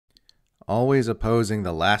Always opposing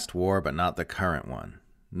the last war but not the current one.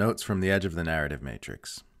 Notes from the edge of the narrative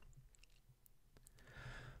matrix.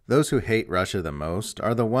 Those who hate Russia the most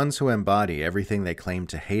are the ones who embody everything they claim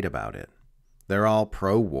to hate about it. They're all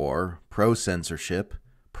pro-war, pro-censorship,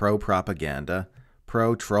 pro-propaganda,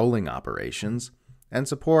 pro-trolling operations, and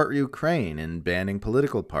support Ukraine in banning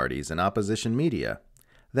political parties and opposition media.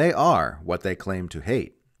 They are what they claim to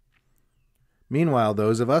hate. Meanwhile,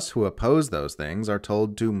 those of us who oppose those things are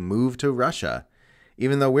told to move to Russia,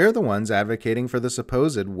 even though we're the ones advocating for the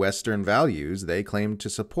supposed Western values they claim to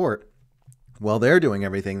support, while they're doing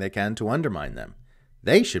everything they can to undermine them.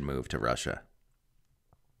 They should move to Russia.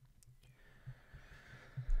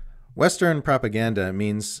 Western propaganda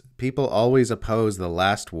means people always oppose the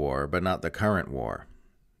last war, but not the current war.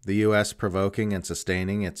 The U.S. provoking and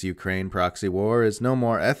sustaining its Ukraine proxy war is no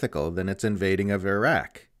more ethical than its invading of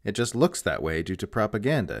Iraq. It just looks that way due to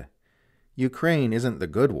propaganda. Ukraine isn't the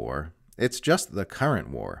good war, it's just the current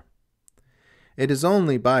war. It is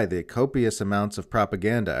only by the copious amounts of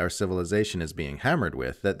propaganda our civilization is being hammered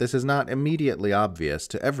with that this is not immediately obvious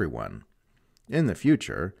to everyone. In the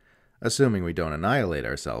future, assuming we don't annihilate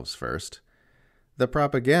ourselves first, the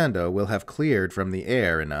propaganda will have cleared from the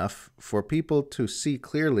air enough for people to see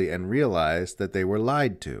clearly and realize that they were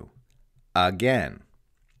lied to. Again.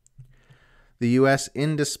 The U.S.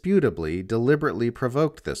 indisputably deliberately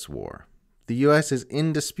provoked this war. The U.S. is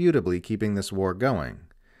indisputably keeping this war going.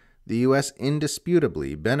 The U.S.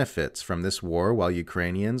 indisputably benefits from this war while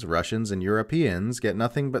Ukrainians, Russians, and Europeans get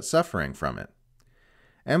nothing but suffering from it.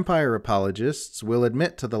 Empire apologists will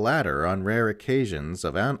admit to the latter on rare occasions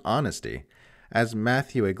of honesty, as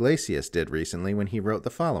Matthew Iglesias did recently when he wrote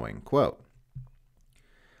the following, quote,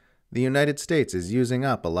 "The United States is using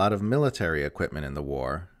up a lot of military equipment in the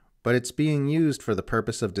war, but it's being used for the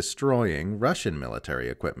purpose of destroying Russian military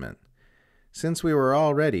equipment. Since we were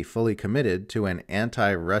already fully committed to an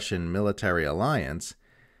anti-Russian military alliance,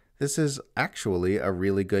 this is actually a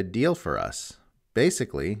really good deal for us.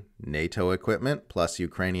 Basically, NATO equipment plus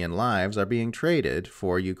Ukrainian lives are being traded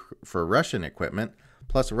for Russian equipment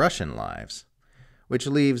plus Russian lives, which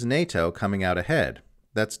leaves NATO coming out ahead.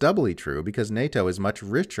 That's doubly true because NATO is much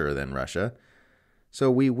richer than Russia,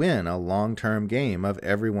 so we win a long-term game of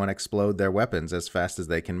everyone explode their weapons as fast as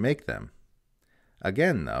they can make them.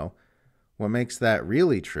 Again, though, what makes that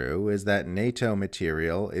really true is that NATO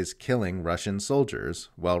material is killing Russian soldiers,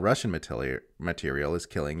 while Russian material is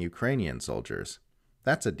killing Ukrainian soldiers.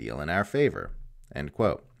 That's a deal in our favor." End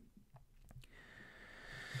quote.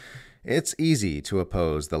 It's easy to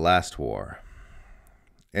oppose the last war.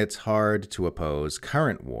 It's hard to oppose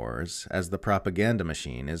current wars as the propaganda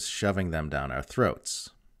machine is shoving them down our throats.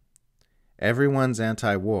 Everyone's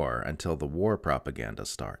anti-war until the war propaganda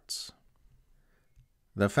starts.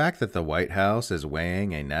 The fact that the White House is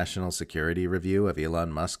weighing a national security review of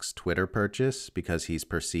Elon Musk's Twitter purchase because he's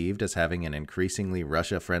perceived as having an increasingly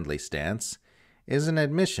Russia-friendly stance is an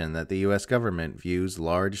admission that the U.S. government views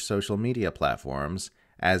large social media platforms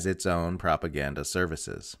as its own propaganda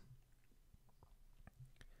services.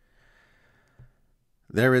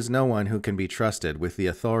 There is no one who can be trusted with the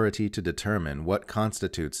authority to determine what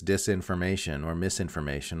constitutes disinformation or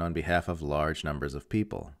misinformation on behalf of large numbers of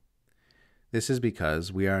people. This is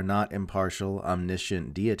because we are not impartial,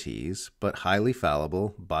 omniscient deities, but highly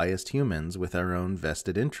fallible, biased humans with our own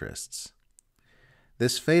vested interests.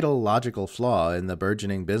 This fatal logical flaw in the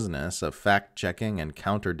burgeoning business of fact-checking and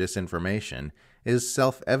counter-disinformation is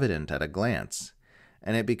self-evident at a glance,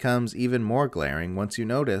 and it becomes even more glaring once you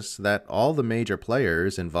notice that all the major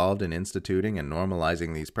players involved in instituting and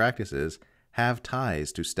normalizing these practices have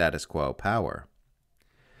ties to status quo power.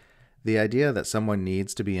 The idea that someone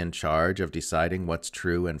needs to be in charge of deciding what's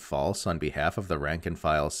true and false on behalf of the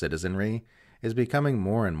rank-and-file citizenry is becoming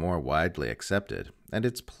more and more widely accepted, and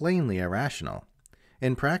it's plainly irrational.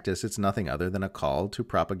 In practice, it's nothing other than a call to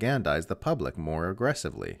propagandize the public more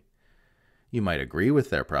aggressively. You might agree with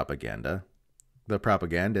their propaganda. The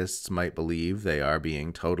propagandists might believe they are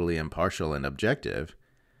being totally impartial and objective,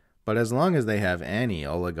 but as long as they have any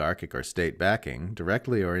oligarchic or state backing,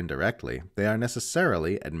 directly or indirectly, they are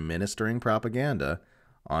necessarily administering propaganda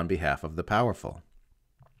on behalf of the powerful.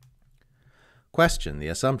 Question the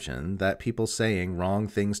assumption that people saying wrong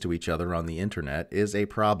things to each other on the internet is a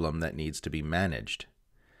problem that needs to be managed.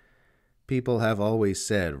 People have always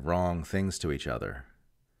said wrong things to each other.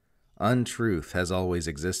 Untruth has always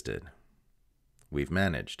existed. We've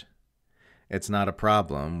managed. It's not a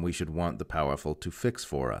problem we should want the powerful to fix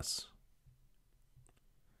for us.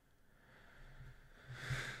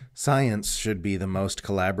 Science should be the most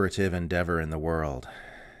collaborative endeavor in the world.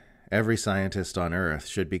 Every scientist on Earth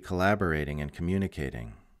should be collaborating and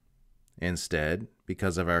communicating. Instead,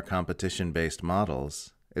 because of our competition-based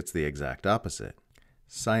models, it's the exact opposite.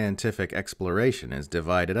 Scientific exploration is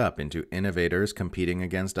divided up into innovators competing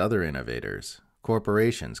against other innovators,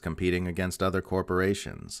 corporations competing against other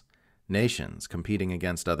corporations, nations competing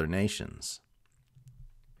against other nations.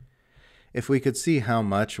 If we could see how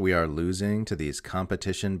much we are losing to these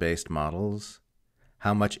competition-based models,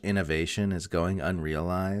 how much innovation is going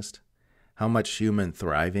unrealized, how much human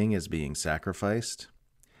thriving is being sacrificed,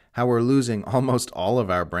 how we're losing almost all of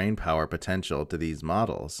our brainpower potential to these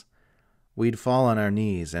models, we'd fall on our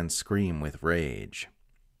knees and scream with rage.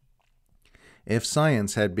 If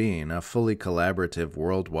science had been a fully collaborative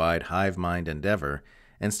worldwide hive mind endeavor,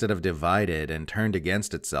 instead of divided and turned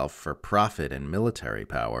against itself for profit and military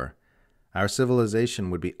power, our civilization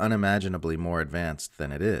would be unimaginably more advanced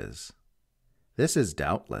than it is. This is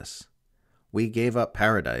doubtless. We gave up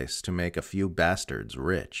paradise to make a few bastards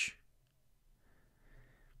rich.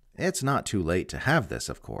 It's not too late to have this,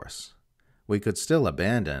 of course. We could still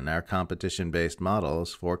abandon our competition-based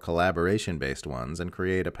models for collaboration-based ones and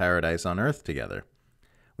create a paradise on Earth together.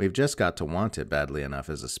 We've just got to want it badly enough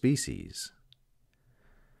as a species.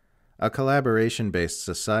 A collaboration-based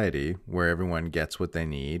society, where everyone gets what they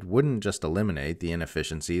need, wouldn't just eliminate the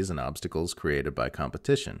inefficiencies and obstacles created by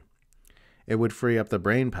competition. It would free up the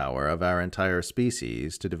brainpower of our entire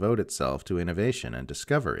species to devote itself to innovation and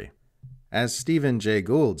discovery. As Stephen Jay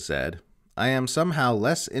Gould said, "I am somehow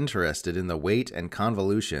less interested in the weight and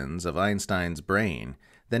convolutions of Einstein's brain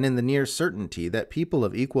than in the near certainty that people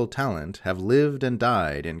of equal talent have lived and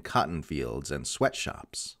died in cotton fields and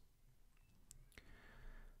sweatshops."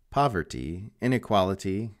 Poverty,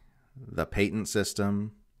 inequality, the patent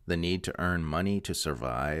system, the need to earn money to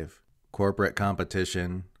survive, corporate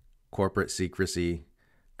competition, corporate secrecy,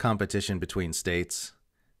 competition between states,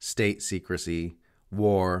 state secrecy,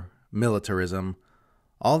 war, militarism,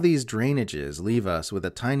 all these drainages leave us with a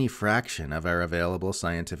tiny fraction of our available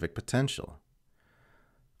scientific potential.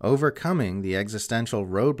 Overcoming the existential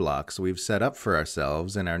roadblocks we've set up for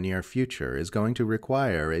ourselves in our near future is going to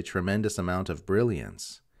require a tremendous amount of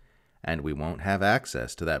brilliance, and we won't have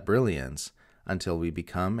access to that brilliance until we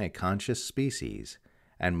become a conscious species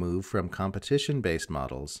and move from competition-based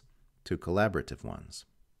models to collaborative ones.